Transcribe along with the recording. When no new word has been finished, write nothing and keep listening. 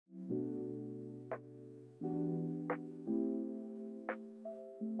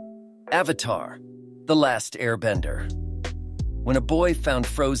Avatar: The Last Airbender. When a boy found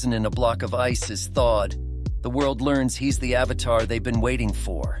frozen in a block of ice is thawed, the world learns he's the Avatar they've been waiting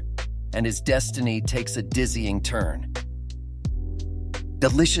for, and his destiny takes a dizzying turn.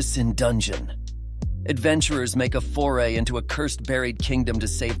 Delicious in Dungeon. Adventurers make a foray into a cursed buried kingdom to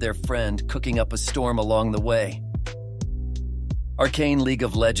save their friend, cooking up a storm along the way. Arcane League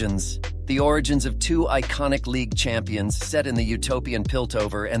of Legends. The origins of two iconic League champions set in the utopian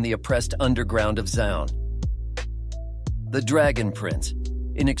Piltover and the oppressed underground of Zaun. The Dragon Prince.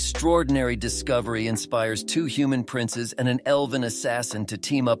 An extraordinary discovery inspires two human princes and an elven assassin to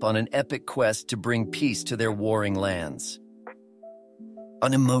team up on an epic quest to bring peace to their warring lands.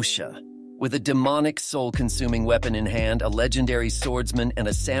 Onimusha. With a demonic soul-consuming weapon in hand, a legendary swordsman and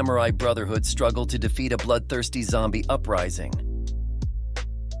a samurai brotherhood struggle to defeat a bloodthirsty zombie uprising.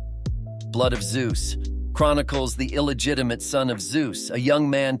 Blood of Zeus chronicles the illegitimate son of Zeus, a young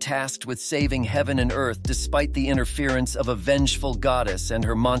man tasked with saving heaven and earth despite the interference of a vengeful goddess and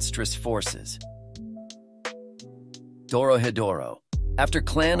her monstrous forces. Dorohedoro. After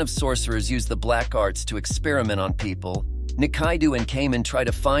Clan of Sorcerers used the black arts to experiment on people, Nikaido and Cayman try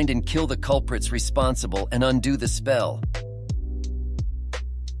to find and kill the culprits responsible and undo the spell.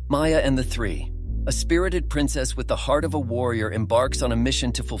 Maya and the Three. A spirited princess with the heart of a warrior embarks on a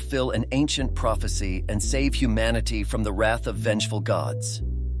mission to fulfill an ancient prophecy and save humanity from the wrath of vengeful gods.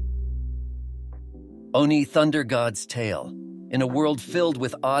 Oni, Thunder God's Tale. In a world filled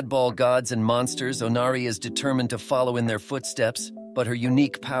with oddball gods and monsters, Onari is determined to follow in their footsteps, but her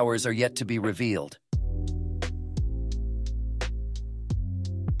unique powers are yet to be revealed.